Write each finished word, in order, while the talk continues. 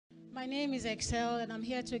My name is Excel, and I'm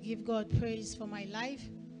here to give God praise for my life.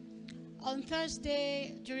 On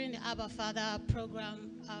Thursday, during the ABBA Father program,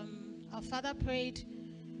 our father prayed,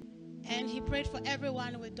 and he prayed for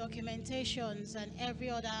everyone with documentations and every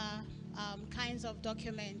other kinds of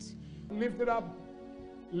documents. Lift it up.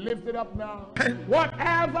 Lift it up now.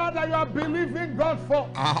 Whatever that you are believing God for,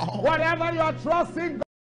 whatever you are trusting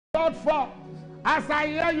God for, as I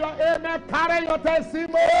hear your amen, carry your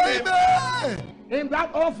testimony. Amen. In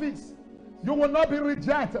that office, you will not be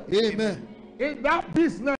rejected. Amen. In that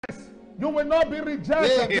business, you will not be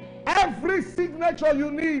rejected. Amen. Every signature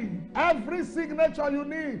you need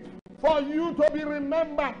for you to be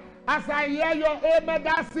remembered. As I hear your amen,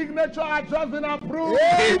 that signature has just been approved.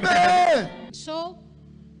 Amen. So,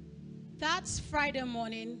 that's Friday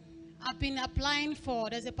morning. I've been applying for,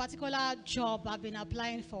 there's a particular job I've been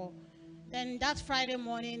applying for. Then that Friday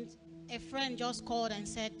morning, a friend just called and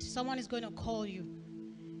said, someone is going to call you.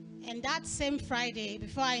 And that same Friday,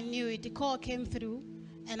 before I knew it, the call came through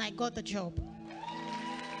and I got the job.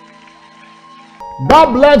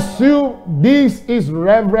 God bless you. This is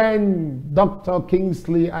Reverend Dr.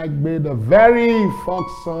 Kingsley Aigbe, the very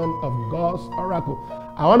first son of God's oracle.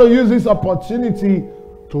 I want to use this opportunity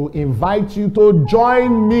to invite you to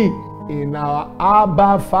join me in our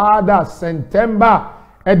ABBA Father September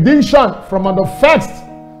edition from on the 1st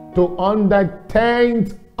to on the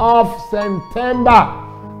 10th of September.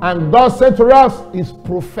 And God said to us, it's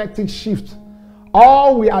prophetic shift.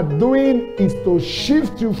 All we are doing is to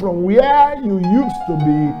shift you from where you used to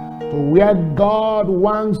be to where God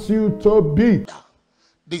wants you to be.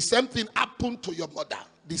 The same thing happened to your mother.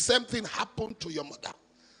 The same thing happened to your mother.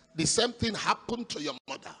 The same thing happened to your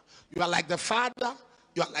mother. You are like the father,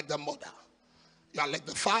 you are like the mother. You are like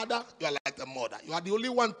the father, you are like the mother. You are the only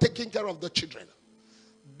one taking care of the children.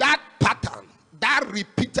 That pattern, that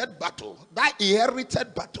repeated battle, that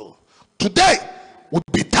inherited battle, today would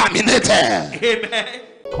be terminated. Amen.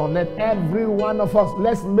 Connect every one of us.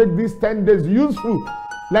 Let's make these 10 days useful.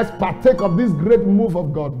 Let's partake of this great move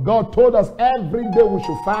of God. God told us every day we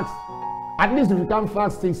should fast. At least if you can't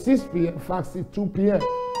fast till 6 p.m., fast till 2 p.m.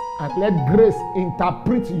 And let grace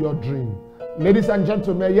interpret your dream. Ladies and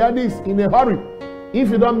gentlemen, hear this in a hurry. If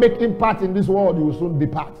you don't make impact in this world, you will soon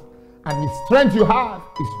depart. And the strength you have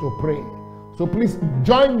is to pray. So please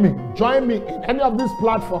join me in any of these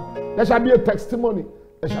platforms. There shall be a testimony,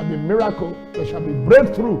 there shall be a miracle, there shall be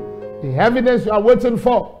breakthrough. The evidence you are waiting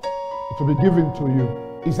for, it will be given to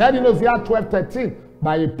you. He said in Hosea 12:13,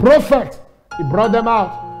 by a prophet he brought them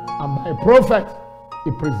out, and by a prophet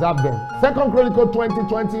he preserved them. 2 Chronicles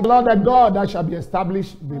 20:20, Lord thy God that shall be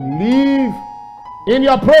established, believe in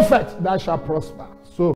your prophet that shall prosper. So